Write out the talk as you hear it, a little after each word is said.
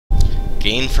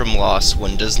Gain from loss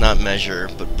one does not measure,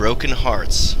 but broken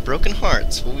hearts. Broken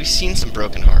hearts. Well, we've seen some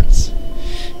broken hearts.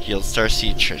 Yield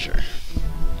Starseed treasure.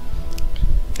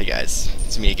 Hey guys,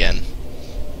 it's me again.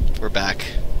 We're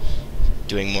back.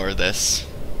 Doing more of this.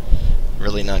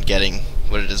 Really not getting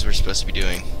what it is we're supposed to be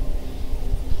doing.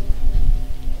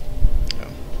 Oh,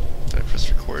 did I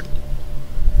press record?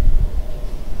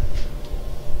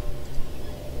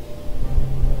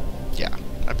 Yeah,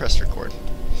 I pressed record.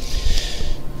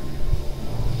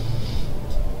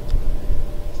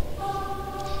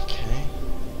 Okay.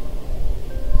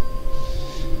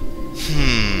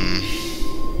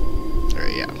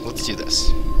 Alright, yeah, let's do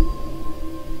this.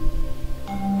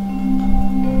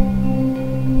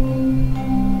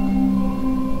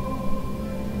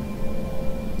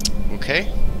 Okay.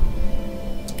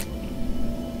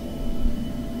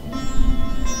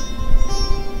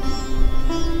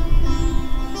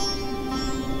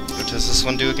 What does this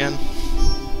one do again?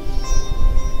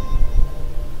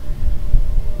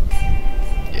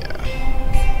 Yeah.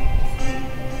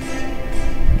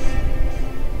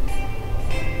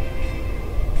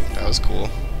 That was cool.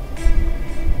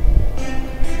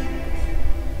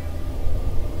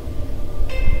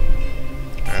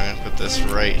 Alright, put this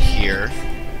right here.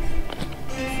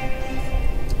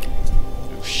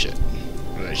 Oh shit.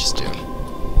 What did I just do?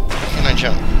 How can I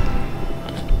jump?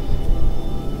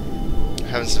 What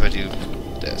happens if I do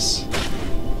this?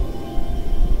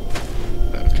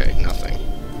 Okay, nothing.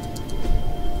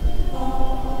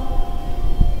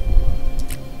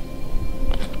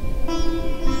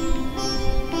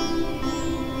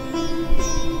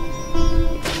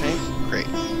 Okay, great.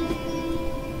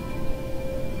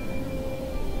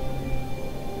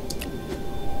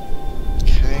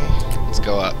 Okay, let's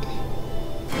go up.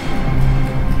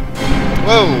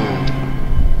 Whoa!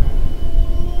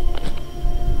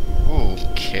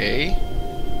 Okay.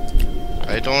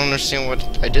 I don't understand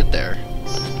what I did there.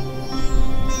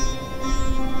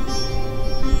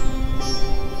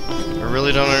 I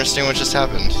really don't understand what just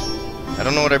happened. I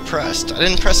don't know what I pressed. I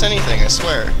didn't press anything, I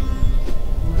swear.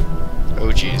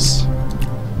 Oh jeez.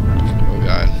 Oh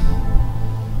god.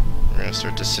 We're gonna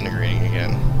start disintegrating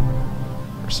again.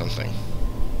 Or something.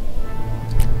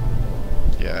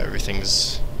 Yeah,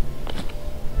 everything's...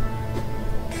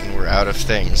 and we're out of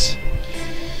things.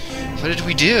 What did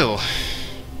we do?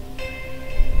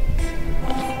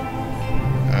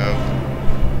 Oh.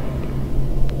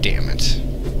 Damn it.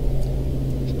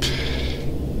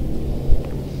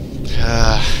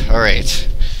 Alright.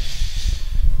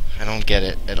 I don't get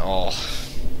it at all.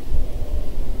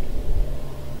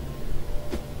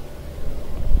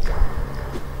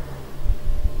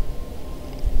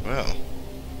 Well.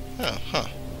 Oh, huh.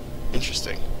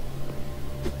 Interesting.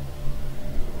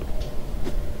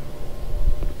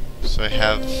 So I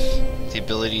have the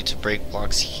ability to break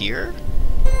blocks here?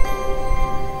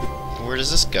 Where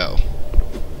does this go?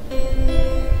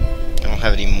 I don't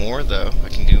have any more though. I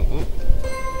can do... Ooh.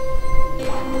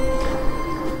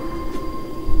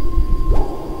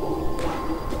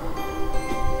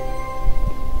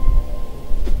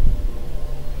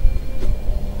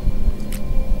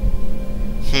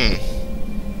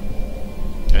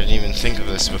 I didn't even think of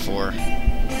this before.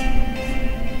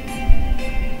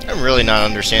 I'm really not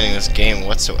understanding this game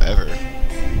whatsoever.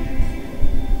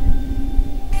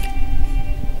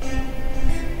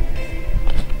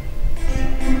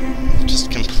 Just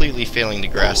completely failing to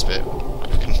grasp it.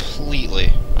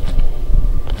 Completely.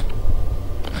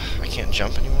 I can't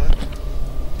jump anymore?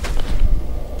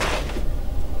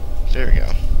 There we go.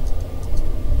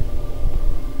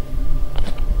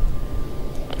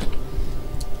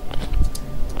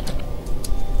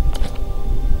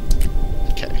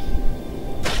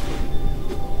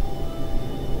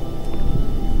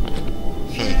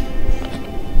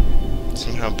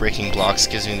 Breaking blocks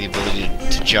gives me the ability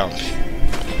to jump.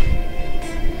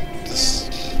 This,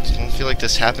 I don't feel like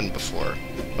this happened before.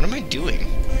 What am I doing?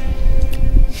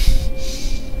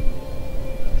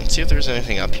 Let's see if there's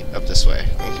anything up this way.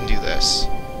 We can do this.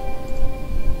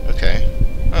 Okay.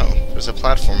 Oh, there's a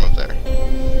platform up there.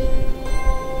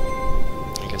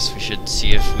 I guess we should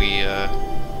see if we, huh.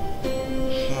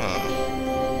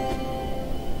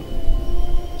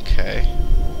 Okay.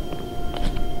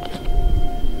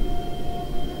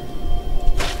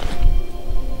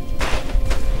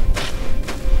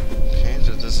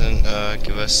 Doesn't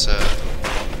give us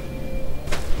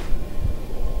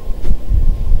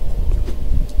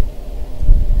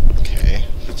okay,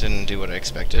 that didn't do what I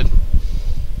expected.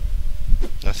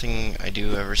 Nothing I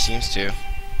do ever seems to.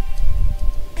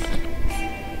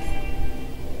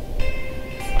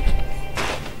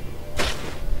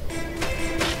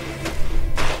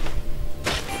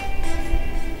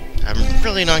 I'm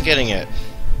really not getting it.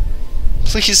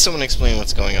 Please someone explain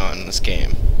what's going on in this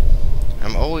game.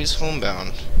 I'm always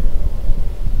homebound.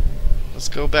 Let's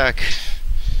go back.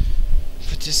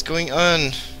 What is going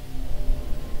on?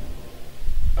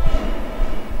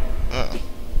 Oh.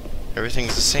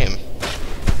 Everything's the same.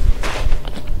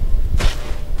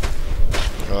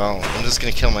 Well, I'm just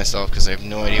gonna kill myself because I have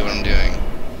no idea what I'm doing.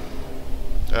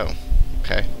 Oh.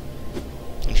 Okay.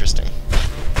 Interesting.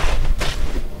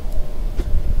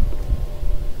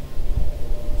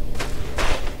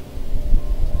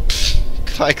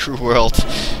 Goodbye, Crew World.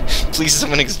 Please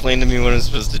someone explain to me what I'm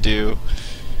supposed to do.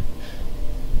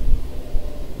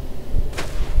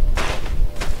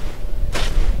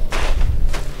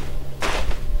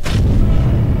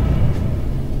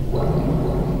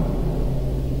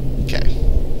 Okay.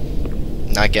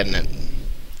 Not getting it.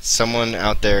 Someone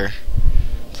out there,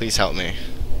 please help me.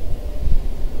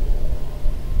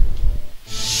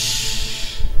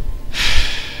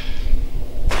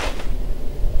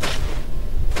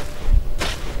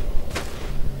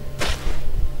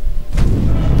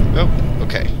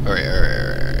 Okay,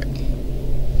 alright.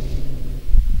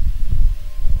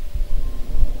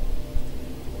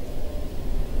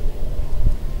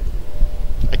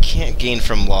 I can't gain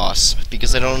from loss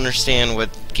because I don't understand what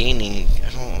gaining.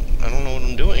 I don't know what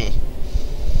I'm doing.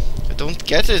 I don't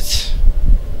get it.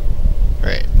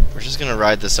 Right, we're just gonna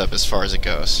ride this up as far as it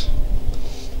goes.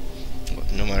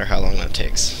 No matter how long that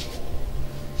takes.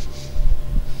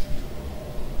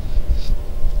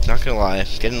 Not gonna lie,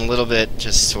 getting a little bit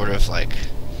just sort of like,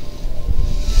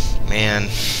 man,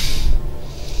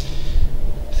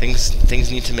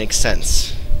 things need to make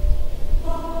sense.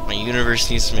 My universe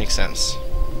needs to make sense.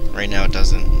 Right now it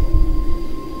doesn't.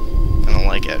 I don't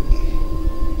like it.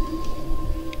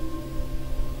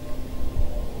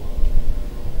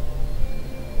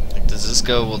 Like, does this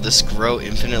go, will this grow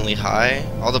infinitely high?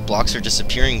 All the blocks are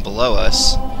disappearing below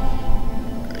us.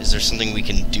 Is there something we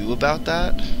can do about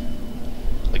that?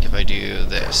 Like if I do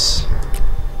this,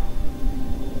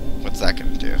 what's that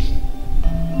gonna do?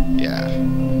 Yeah,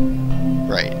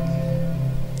 right.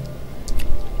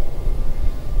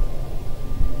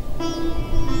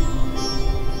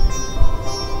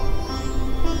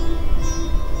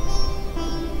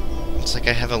 It's like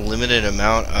I have a limited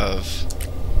amount of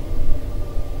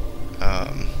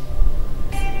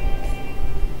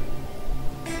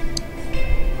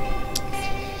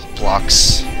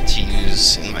blocks to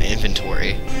use in my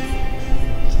inventory.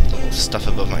 Little stuff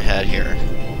above my head here,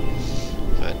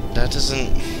 but that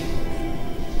doesn't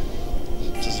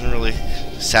really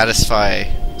satisfy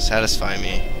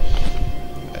me.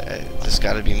 There's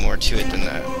got to be more to it than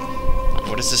that.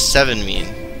 What does this 7 mean?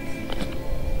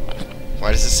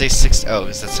 Why does it say 6? Oh,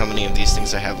 because that's how many of these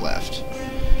things I have left.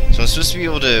 So I'm supposed to be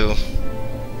able to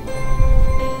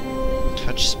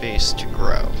touch space to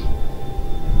grow.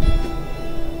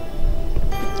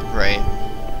 Right?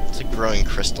 It's like growing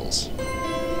crystals.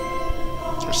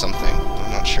 Or something.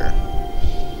 I'm not sure.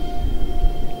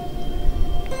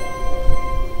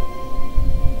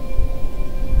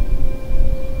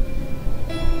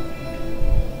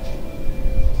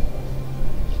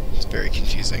 It's very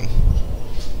confusing.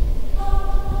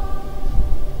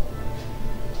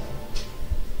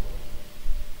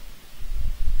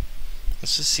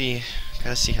 Let's just see.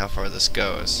 Gotta see how far this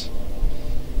goes.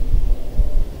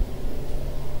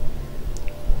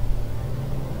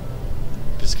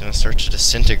 If it's gonna start to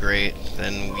disintegrate,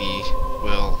 then we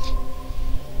will.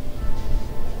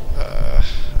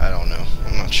 I don't know.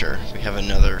 I'm not sure. We have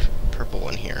another purple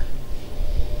one here.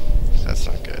 So that's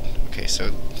not good. Okay,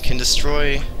 so can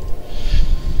destroy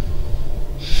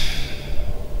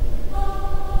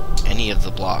any of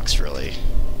the blocks, really.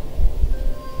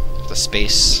 The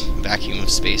space, vacuum of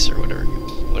space, or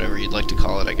whatever you'd like to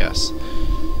call it, I guess.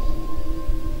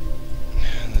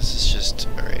 And this is just,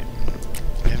 alright.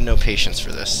 I have no patience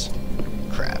for this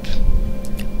crap.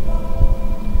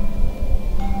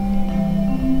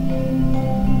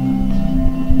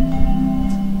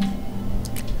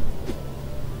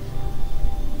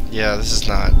 Yeah, this is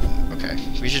not, okay.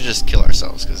 We should just kill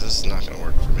ourselves, because this is not going to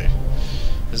work for me.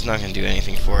 This is not going to do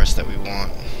anything for us that we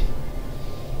want.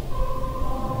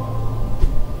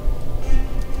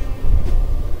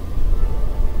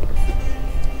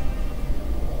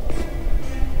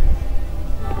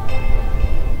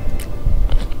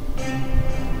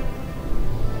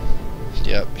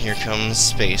 Yep, here comes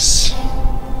space.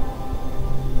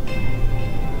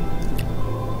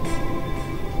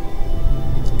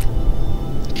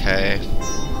 Okay.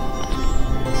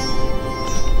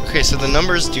 Okay, so the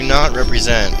numbers do not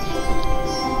represent,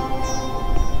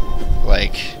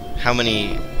 like, how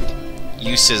many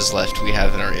uses left we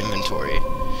have in our inventory.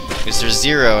 Because there's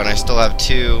 0 and I still have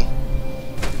 2.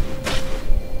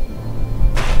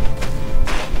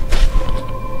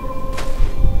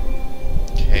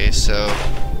 Okay, so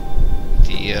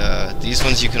these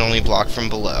ones you can only block from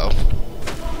below.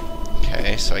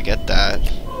 Okay, so I get that.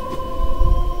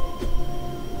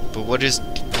 But what does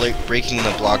breaking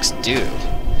the blocks do?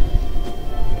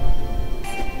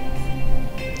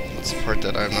 It's the part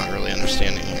that I'm not really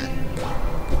understanding here.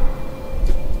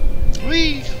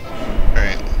 Whee!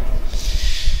 Alright.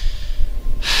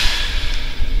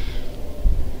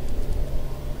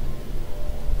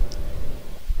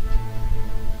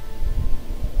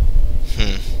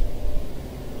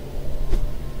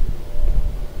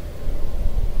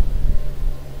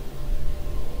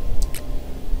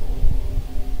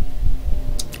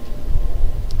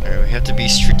 Alright, we have to be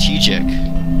strategic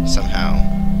somehow.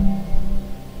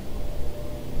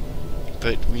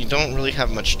 But we don't really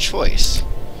have much choice.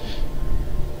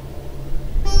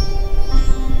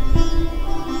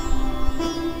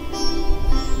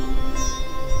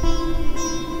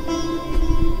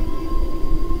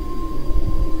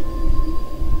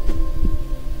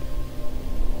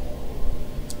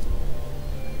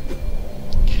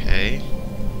 Okay.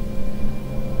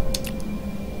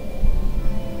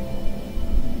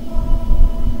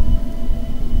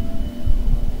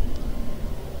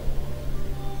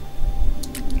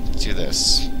 Do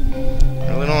this.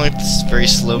 I really don't like this very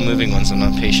slow moving ones. I'm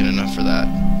not patient enough for that.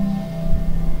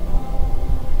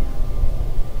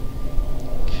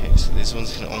 Okay, so these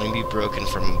ones can only be broken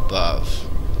from above.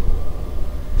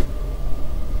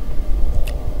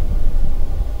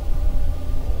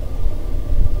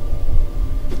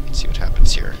 Let's see what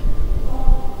happens here.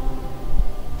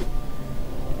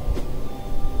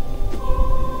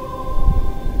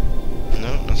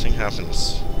 No, nothing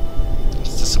happens.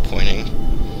 That's disappointing.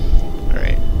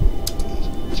 Alright.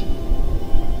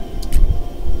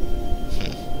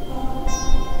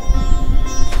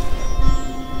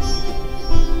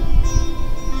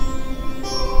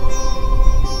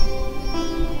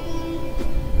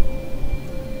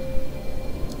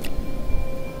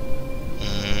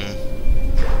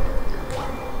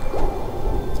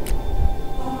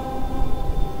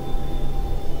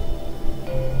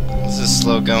 This is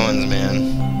slow goings, man.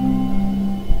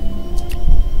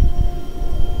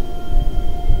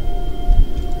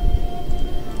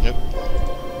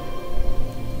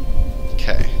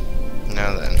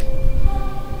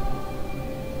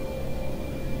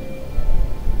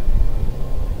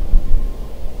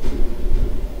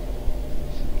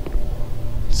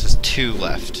 Two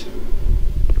left.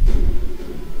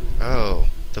 Oh,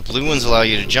 the blue ones allow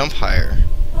you to jump higher.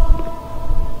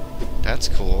 That's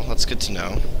cool. That's good to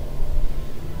know.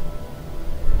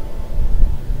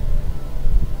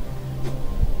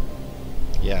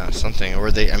 Yeah, something. Or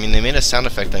I mean, they made a sound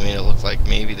effect that made it look like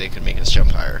maybe they could make us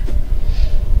jump higher.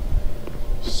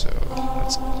 So,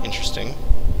 that's interesting.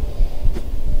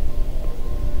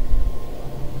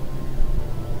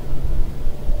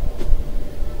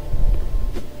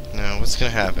 What's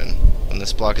gonna happen when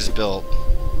this block is built?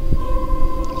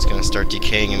 It's gonna start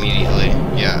decaying immediately.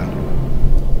 Yeah.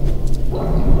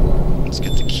 Let's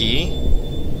get the key.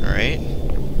 Alright.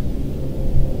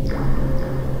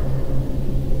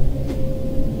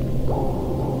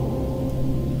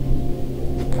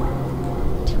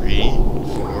 Three,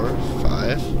 4,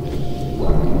 5.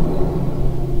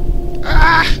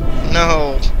 Ah!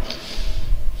 No!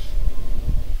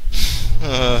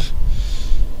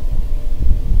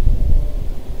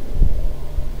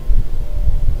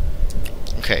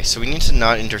 Okay, so we need to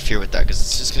not interfere with that because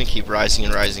it's just going to keep rising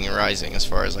and rising and rising as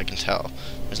far as I can tell.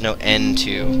 There's no end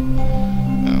to...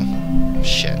 Oh,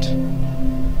 shit.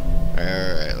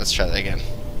 Alright, let's try that again.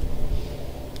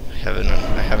 I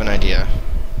have an idea.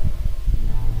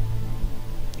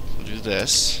 We'll do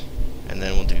this, and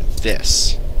then we'll do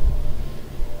this.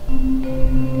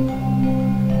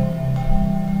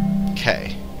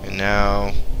 Okay, and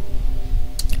now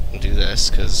we'll do this,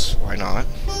 because why not?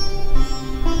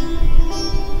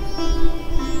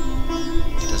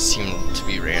 Seem to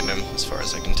be random as far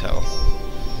as I can tell.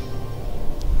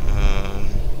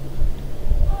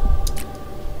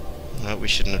 No, we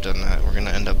shouldn't have done that. We're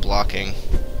gonna end up blocking.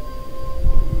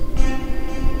 Yeah.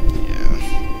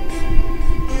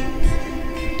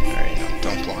 Alright, no,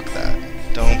 don't block that.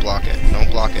 Don't block it. Don't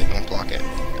block it. Don't block it.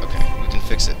 Okay, we can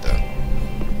fix it though.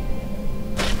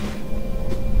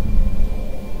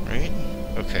 Right?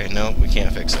 Okay, no, we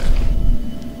can't fix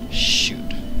it. Shoot.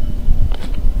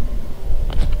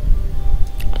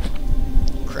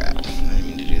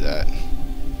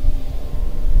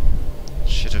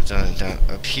 Should have done it down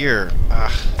up here.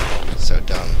 Ah, so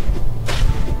dumb.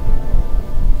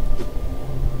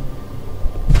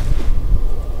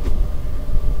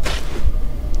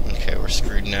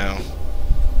 now.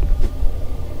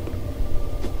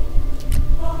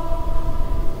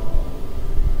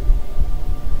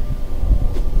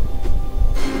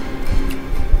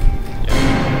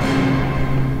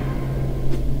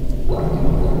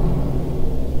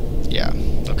 Yeah,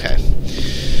 okay.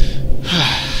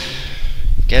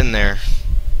 Getting there.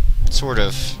 Sort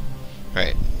of.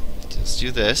 Alright, let's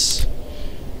do this.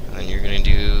 And then you're gonna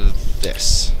do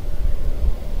this.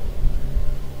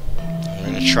 I'm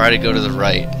gonna try to go to the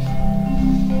right.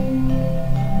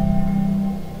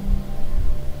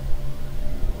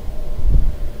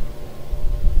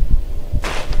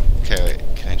 Okay, wait,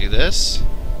 can I do this?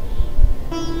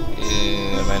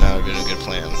 That might not have been a good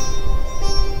plan.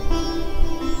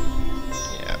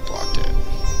 Yeah, I blocked it.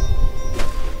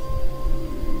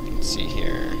 Let's see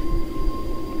here.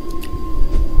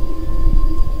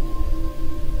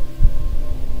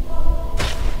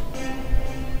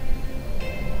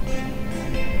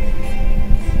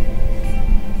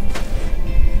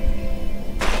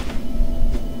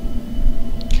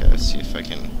 Okay, let's see if I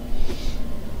can...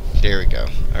 There we go.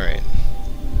 Alright.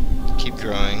 Keep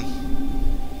growing.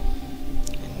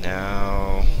 And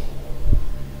now...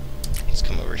 let's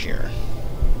come over here.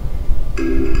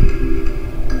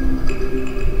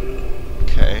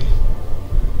 Okay.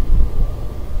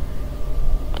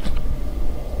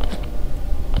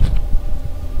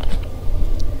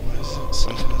 Why is it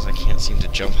sometimes I can't seem to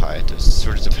jump high? It just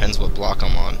sort of depends what block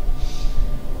I'm on.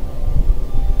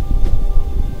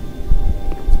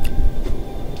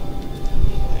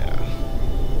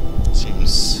 Yeah.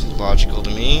 Seems logical to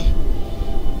me.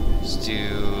 Let's do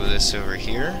this over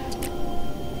here.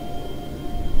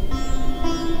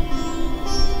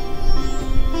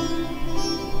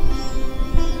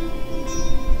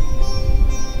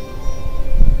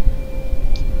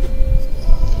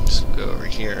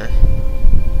 Here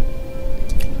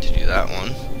to do that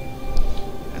one,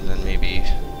 and then maybe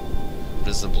what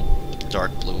does the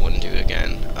dark blue one do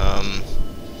again?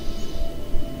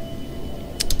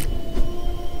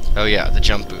 Oh yeah, the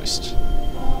jump boost.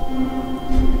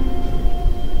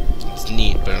 It's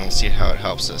neat, but I don't see how it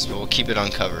helps us, but we'll keep it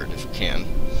uncovered if we can,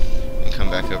 and come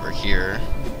back over here.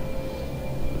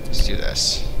 Let's do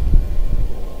this.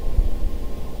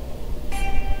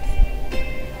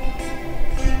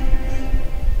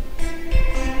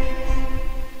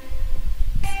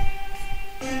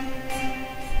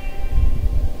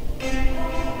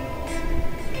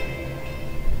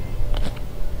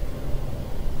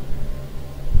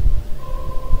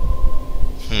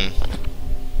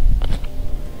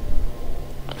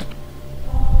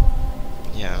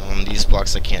 Yeah, on these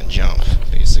blocks I can't jump,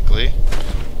 basically.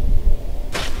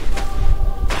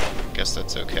 Guess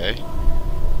that's okay.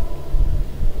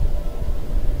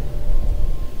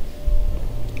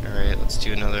 Alright, let's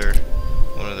do another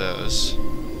one of those.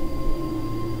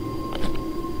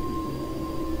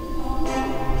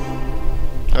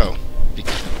 Oh,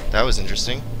 that was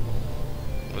interesting.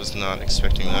 Was not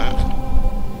expecting that.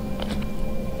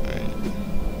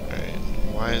 Alright,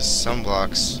 why is some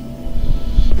blocks...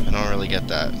 I don't really get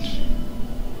that.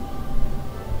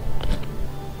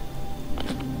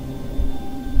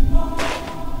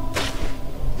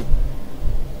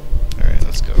 Alright,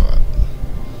 let's go up.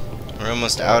 We're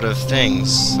almost out of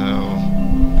things, so...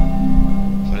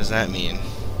 what does that mean?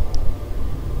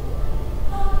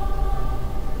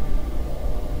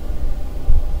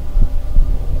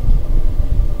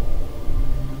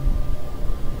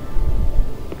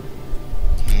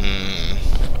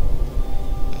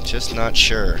 Just not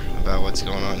sure about what's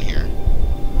going on here.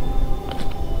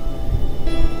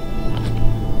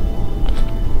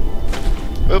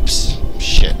 Oops.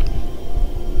 Shit.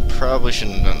 Probably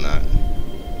shouldn't have done that.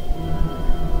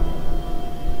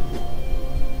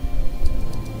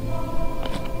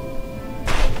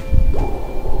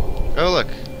 Oh look,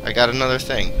 I got another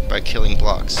thing by killing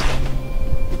blocks.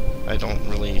 I don't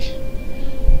really...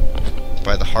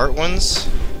 by the heart ones?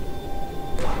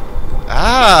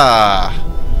 Ah!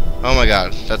 Oh my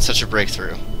god, that's such a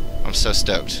breakthrough. I'm so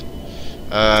stoked.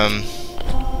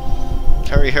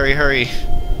 Hurry, hurry, hurry.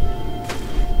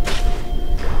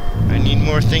 I need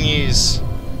more thingies.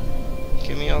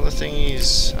 Give me all the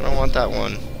thingies. I don't want that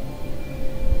one.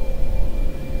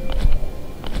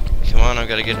 Come on, I've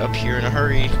got to get up here in a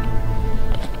hurry.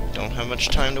 Don't have much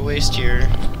time to waste here.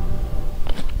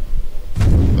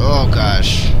 Oh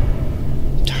gosh.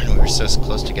 Darn, we were so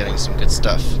close to getting some good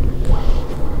stuff.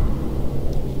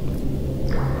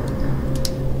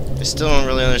 I still don't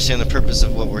really understand the purpose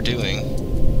of what we're doing,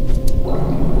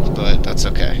 but that's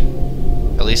okay.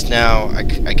 At least now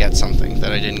I get something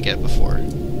that I didn't get before.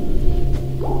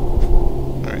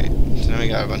 Alright, so now we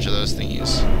got a bunch of those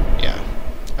thingies. Yeah,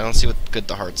 I don't see what good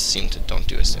the hearts seem to don't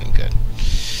do us any good.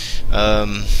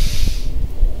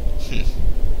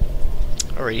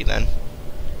 Alrighty then.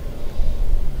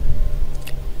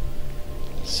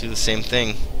 Let's do the same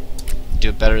thing. Do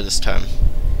it better this time.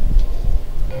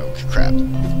 Oh crap.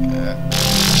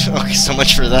 Okay, so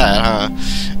much for that, huh?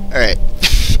 Alright.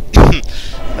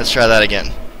 Let's try that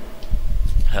again.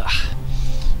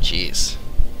 Jeez.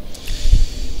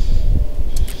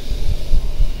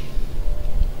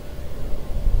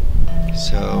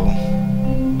 So...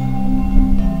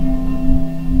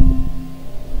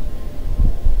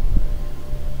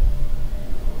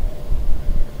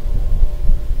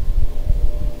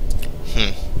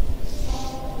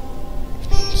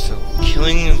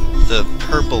 killing the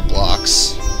purple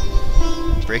blocks,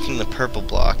 breaking the purple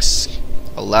blocks,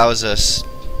 allows us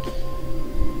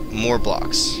more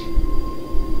blocks.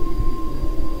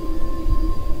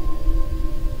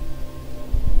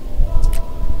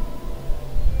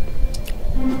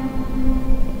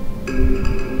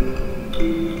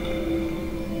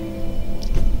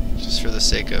 Just for the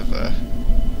sake of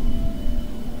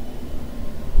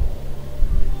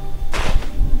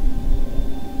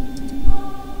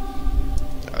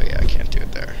oh yeah, I can't do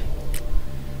it there.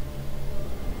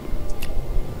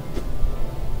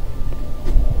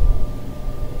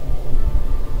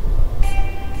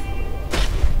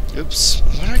 Oops,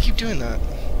 why do I keep doing that?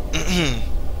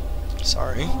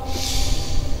 Sorry.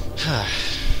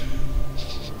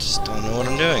 Just don't know what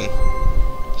I'm doing.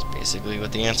 That's basically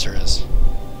what the answer is.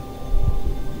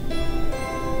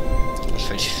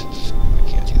 If I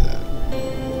can't do that.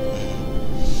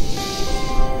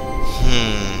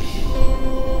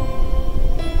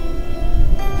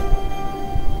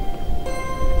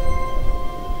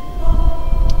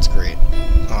 That's great.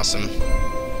 Awesome.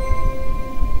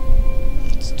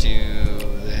 Let's do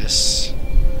this.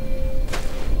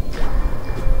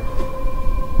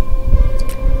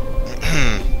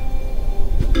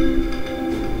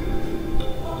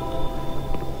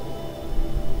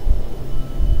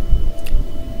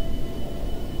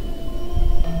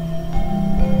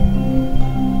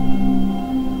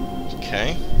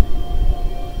 Okay.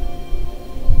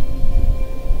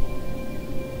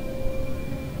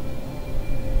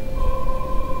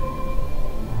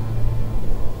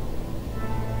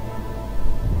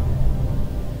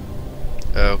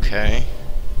 Okay.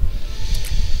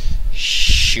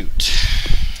 Shoot.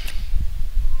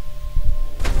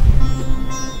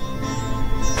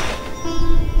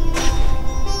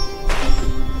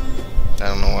 I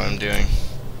don't know what I'm doing.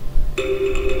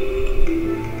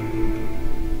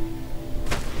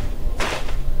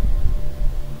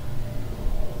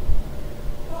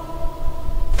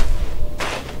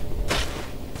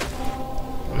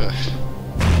 Ugh.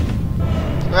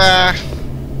 Ah!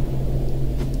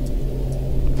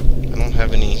 I don't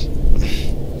have any...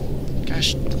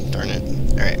 Gosh darn it.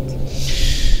 Alright.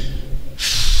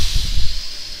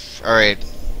 Alright.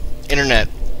 Internet,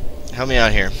 help me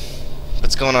out here.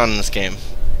 What's going on in this game?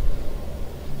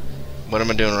 What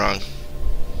am I doing wrong?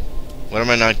 What am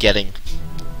I not getting?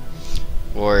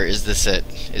 Or is this it?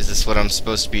 Is this what I'm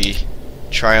supposed to be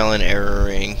trial and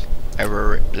erroring?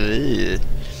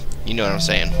 You know what I'm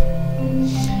saying.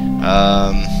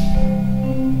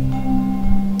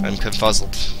 I'm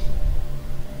confuzzled.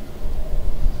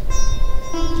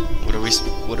 What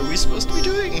are we supposed to be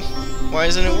doing? Why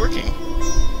isn't it working?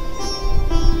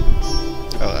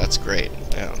 Oh, that's great.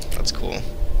 Yeah, that's cool.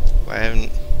 Why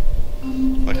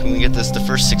can we get this the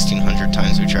first 1,600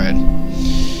 times we tried?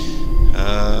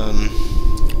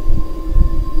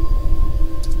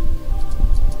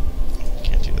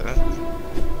 Can't do that.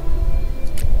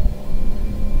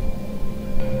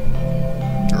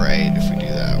 Right, if we do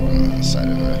that, we're on the side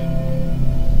of it.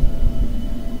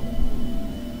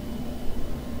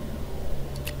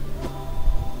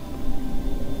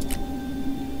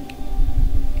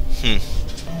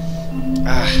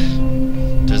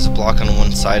 There's a block on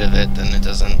one side of it, then it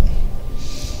doesn't.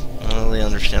 I don't really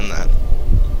understand that.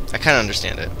 I kind of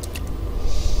understand it.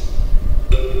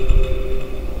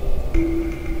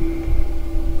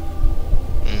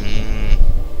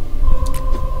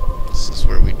 This is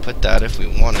where we'd put that if we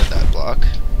wanted that block.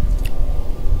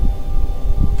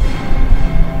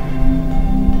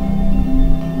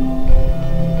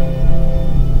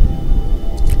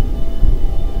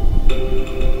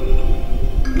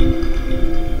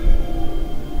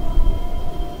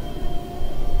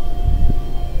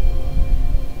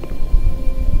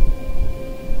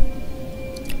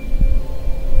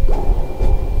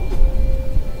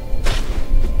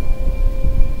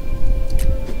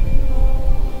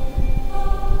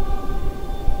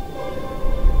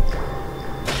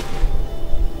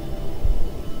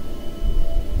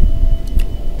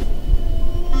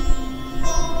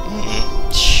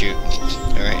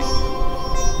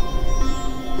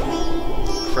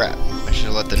 crap. I should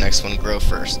have let the next one grow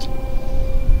first.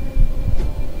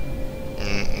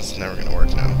 It's never gonna work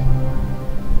now.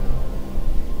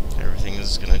 Everything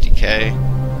is gonna decay.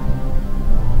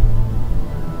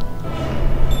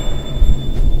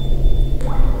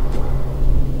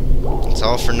 It's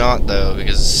all for naught though,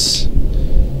 because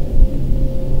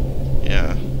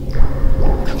yeah,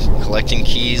 collecting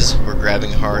keys, we're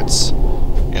grabbing hearts,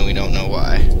 and we don't know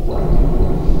why.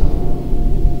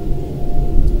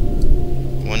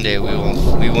 One day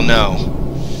we will know.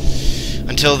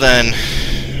 Until then,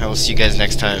 I will see you guys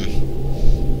next time.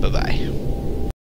 Bye-bye.